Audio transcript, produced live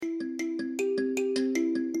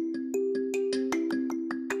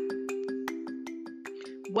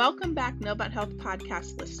Welcome back, Novant Health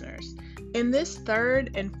Podcast listeners. In this third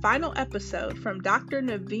and final episode from Dr.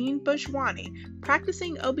 Naveen Bhojwani,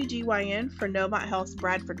 practicing OBGYN for Novant Health's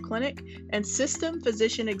Bradford Clinic and System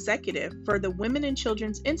Physician Executive for the Women and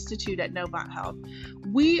Children's Institute at Novant Health,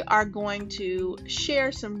 we are going to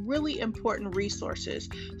share some really important resources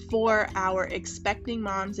for our expecting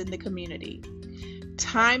moms in the community.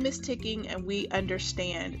 Time is ticking and we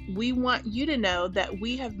understand. We want you to know that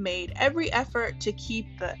we have made every effort to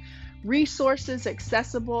keep the resources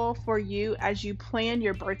accessible for you as you plan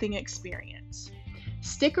your birthing experience.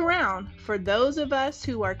 Stick around for those of us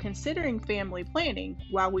who are considering family planning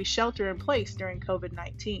while we shelter in place during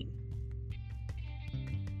COVID-19.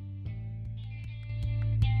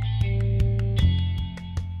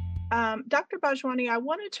 Dr. Bhojwani, I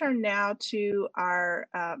want to turn now to our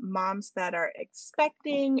moms that are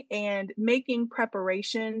expecting and making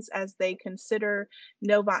preparations as they consider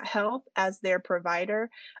Novant Health as their provider.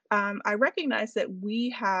 I recognize that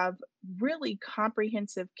we have really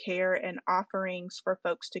comprehensive care and offerings for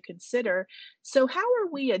folks to consider. So how are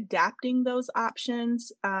we adapting those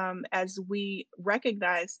options as we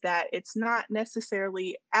recognize that it's not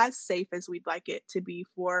necessarily as safe as we'd like it to be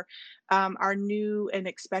for our new and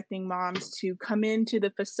expecting moms to come into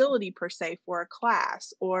the facility per se for a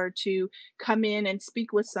class or to come in and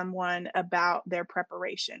speak with someone about their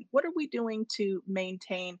preparation? What are we doing to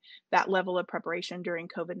maintain that level of preparation during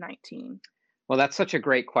COVID-19? Well, that's such a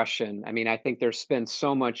great question. I mean, I think there's been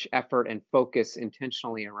so much effort and focus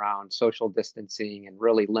intentionally around social distancing and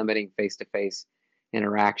really limiting face-to-face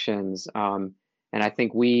interactions. And I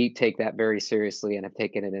think we take that very seriously and have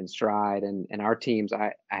taken it in stride. And our teams,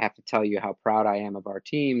 I have to tell you how proud I am of our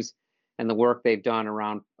teams and the work they've done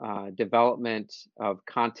around development of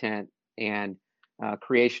content and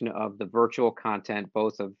creation of the virtual content,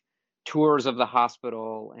 both of tours of the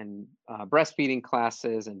hospital and breastfeeding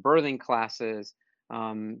classes and birthing classes.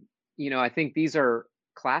 I think these are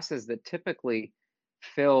classes that typically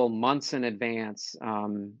fill months in advance,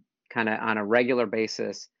 kind of on a regular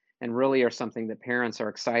basis, and really are something that parents are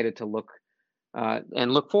excited to look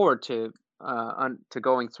forward to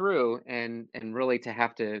going through, and really to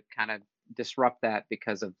have to kind of disrupt that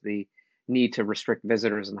because of the need to restrict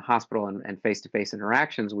visitors in the hospital and face-to-face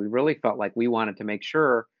interactions. We really felt like we wanted to make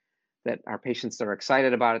sure that our patients that are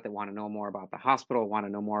excited about it, that want to know more about the hospital, want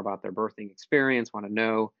to know more about their birthing experience, want to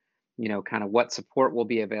know, kind of what support will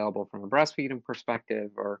be available from a breastfeeding perspective,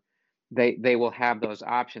 or they will have those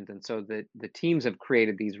options. And so the teams have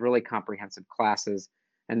created these really comprehensive classes,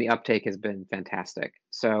 and the uptake has been fantastic.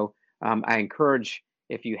 So I encourage,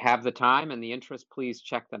 if you have the time and the interest, please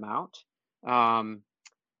check them out.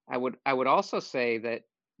 I would also say that,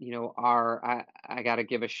 I got to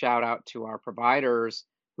give a shout out to our providers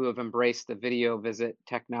who have embraced the video visit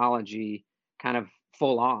technology kind of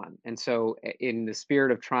full on. And so in the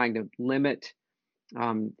spirit of trying to limit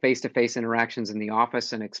face-to-face interactions in the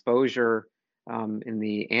office and exposure in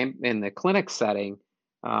the clinic setting,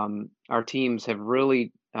 our teams have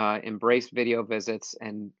really embraced video visits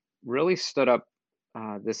and really stood up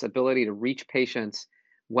this ability to reach patients,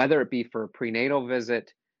 whether it be for a prenatal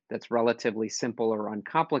visit that's relatively simple or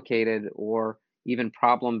uncomplicated, or even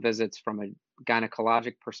problem visits from a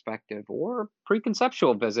gynecologic perspective, or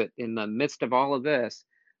preconceptual visit in the midst of all of this.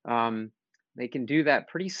 They can do that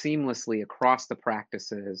pretty seamlessly across the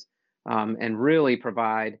practices, and really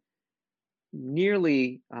provide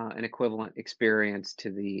nearly an equivalent experience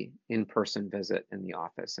to the in-person visit in the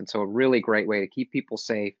office. And so a really great way to keep people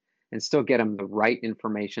safe and still get them the right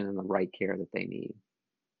information and the right care that they need.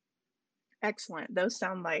 Excellent. Those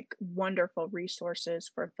sound like wonderful resources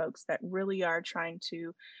for folks that really are trying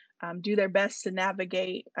to do their best to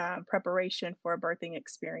navigate preparation for a birthing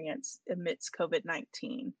experience amidst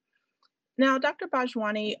COVID-19. Now, Dr.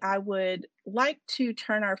 Bhojwani, I would like to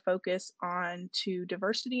turn our focus on to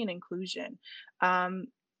diversity and inclusion.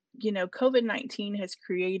 COVID-19 has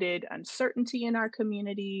created uncertainty in our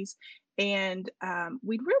communities, and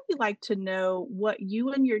we'd really like to know what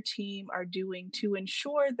you and your team are doing to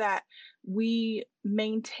ensure that we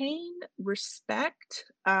maintain respect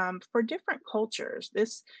for different cultures.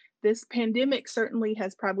 This pandemic certainly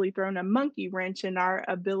has probably thrown a monkey wrench in our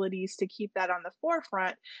abilities to keep that on the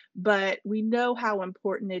forefront, but we know how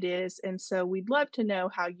important it is. And so we'd love to know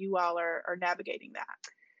how you all are navigating that.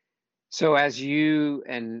 So as you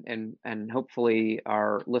and hopefully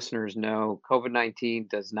our listeners know, COVID-19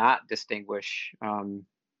 does not distinguish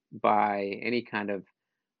by any kind of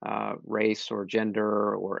race or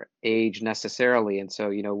gender or age necessarily. And so,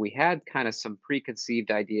 we had kind of some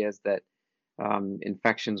preconceived ideas that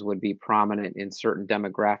infections would be prominent in certain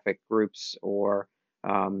demographic groups or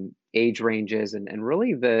age ranges, and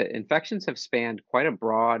really the infections have spanned quite a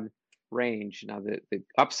broad range. Now, the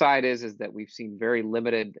upside is that we've seen very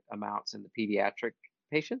limited amounts in the pediatric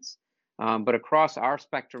patients, but across our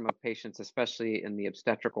spectrum of patients, especially in the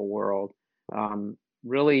obstetrical world,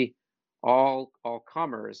 really all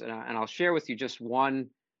comers. And I'll share with you just one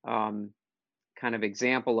kind of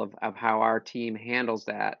example of how our team handles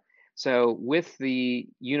that. So, with the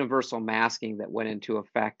universal masking that went into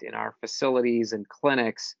effect in our facilities and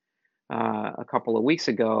clinics a couple of weeks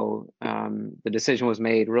ago, the decision was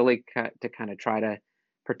made really to kind of try to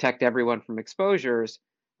protect everyone from exposures.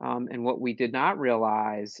 And what we did not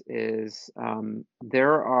realize is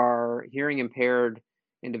there are hearing impaired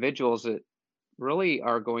individuals that really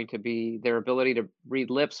are going to be their ability to read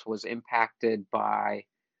lips was impacted by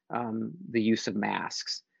the use of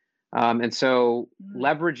masks. And so, Mm,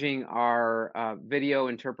 leveraging our video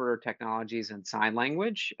interpreter technologies and sign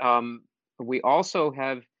language, we also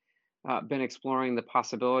have been exploring the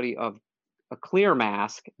possibility of a clear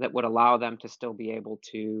mask that would allow them to still be able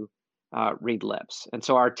to read lips. And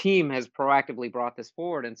so, our team has proactively brought this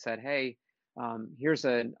forward and said, hey, here's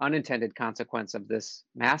an unintended consequence of this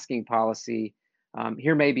masking policy.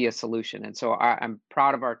 Here may be a solution. And so, I'm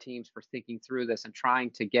proud of our teams for thinking through this and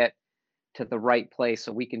trying to get to the right place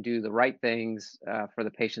so we can do the right things for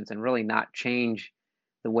the patients and really not change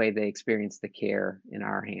the way they experience the care in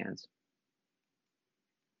our hands.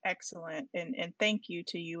 excellent. And thank you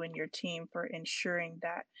to you and your team for ensuring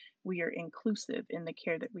that we are inclusive in the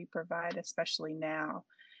care that we provide, especially now.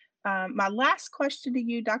 My last question to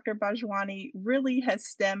you, Dr. Bajwani, really has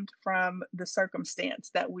stemmed from the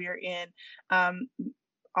circumstance that we're in. Um,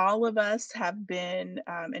 all of us have been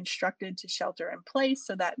instructed to shelter in place,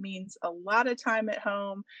 so that means a lot of time at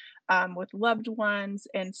home with loved ones.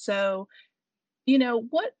 And so,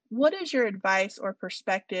 what is your advice or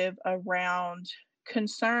perspective around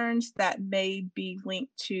concerns that may be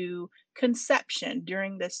linked to conception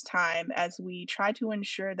during this time as we try to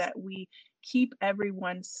ensure that we keep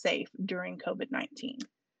everyone safe during COVID-19?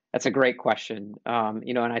 That's a great question.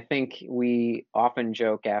 And I think we often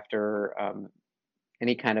joke after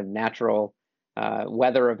any kind of natural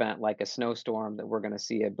weather event like a snowstorm that we're going to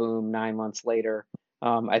see a boom 9 months later.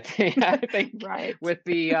 I think Right. with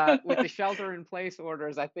the shelter in place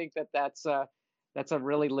orders, I think that's a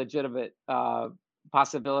really legitimate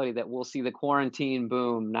possibility that we'll see the quarantine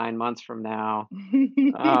boom 9 months from now,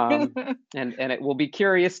 and it will be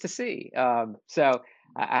curious to see. So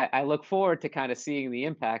I look forward to kind of seeing the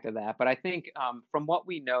impact of that. But I think from what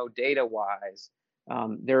we know data wise,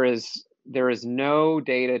 there is no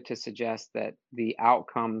data to suggest that the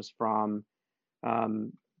outcomes from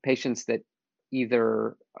patients that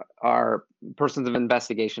either are persons of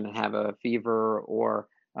investigation and have a fever or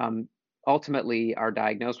um, ultimately are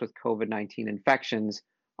diagnosed with COVID-19 infections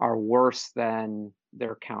are worse than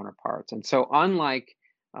their counterparts. And so, unlike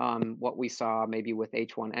what we saw maybe with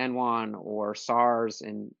H1N1 or SARS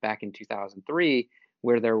back in 2003,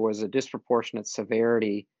 where there was a disproportionate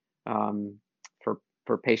severity um,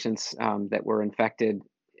 for patients that were infected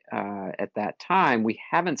at that time, we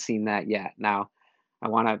haven't seen that yet. Now, I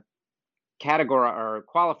want to categorize or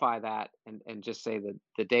qualify that and just say that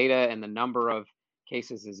the data and the number of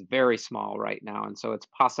cases is very small right now. And so it's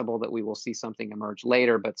possible that we will see something emerge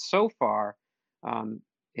later. But so far, um,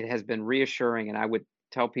 it has been reassuring. And I would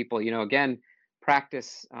tell people, again,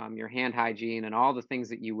 practice your hand hygiene and all the things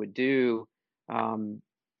that you would do um,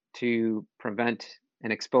 to prevent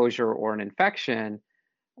an exposure or an infection.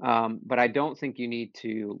 But I don't think you need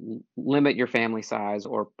to limit your family size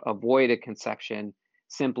or avoid a conception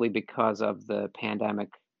simply because of the pandemic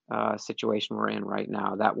situation we're in right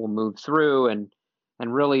now. That will move through, and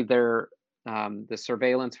really, the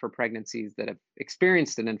surveillance for pregnancies that have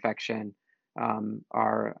experienced an infection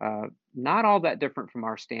are not all that different from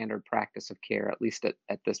our standard practice of care, at least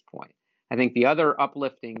at this point. I think the other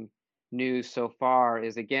uplifting news so far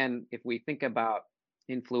is, again, if we think about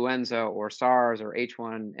influenza or SARS or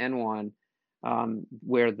H1N1,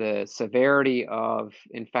 where the severity of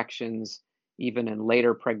infections, even in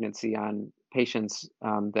later pregnancy on patients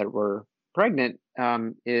that were pregnant,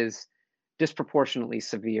 is disproportionately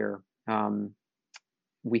severe.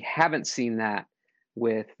 We haven't seen that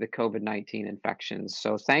with the COVID-19 infections.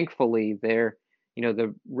 So thankfully,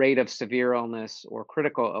 the rate of severe illness or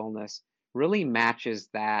critical illness really matches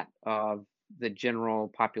that of the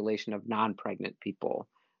general population of non-pregnant people.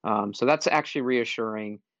 So that's actually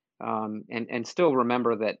reassuring. And still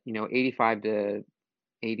remember that 85 to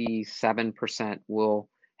 87% will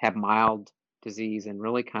have mild disease and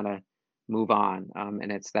really kind of move on.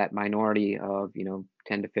 And it's that minority of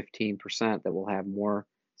 10 to 15% that will have more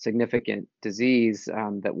significant disease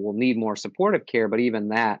that will need more supportive care, but even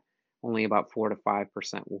that, only about 4 to 5%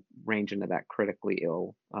 will range into that critically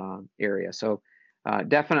ill area. So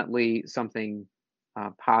definitely something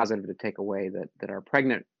positive to take away, that our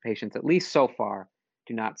pregnant patients, at least so far,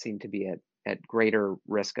 do not seem to be at greater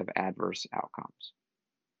risk of adverse outcomes.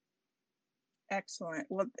 Excellent.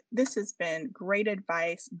 Well, this has been great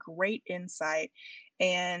advice, great insight,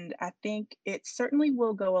 and I think it certainly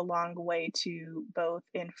will go a long way to both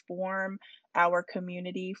inform our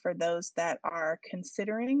community for those that are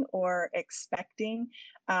considering or expecting,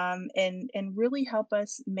 and really help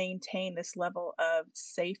us maintain this level of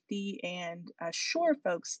safety and assure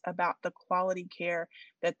folks about the quality care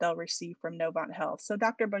that they'll receive from Novant Health. So,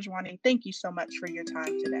 Dr. Bhojwani, thank you so much for your time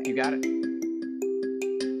You today. got it.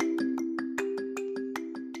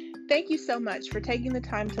 Thank you so much for taking the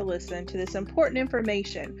time to listen to this important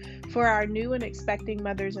information for our new and expecting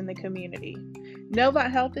mothers in the community. Novant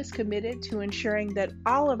Health is committed to ensuring that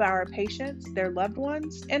all of our patients, their loved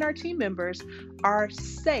ones, and our team members are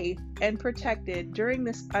safe and protected during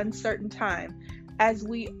this uncertain time as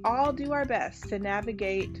we all do our best to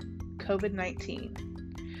navigate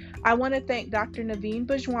COVID-19. I want to thank Dr. Naveen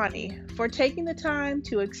Bhojwani for taking the time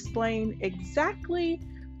to explain exactly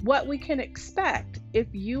what we can expect if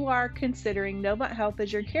you are considering Novant Health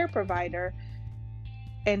as your care provider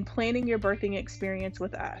and planning your birthing experience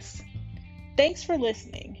with us. Thanks for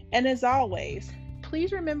listening, and as always,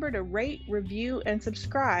 please remember to rate, review, and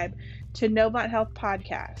subscribe to Novant Health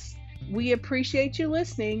Podcast. We appreciate you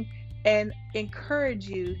listening and encourage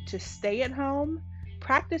you to stay at home,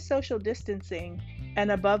 practice social distancing,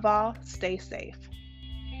 and above all, stay safe.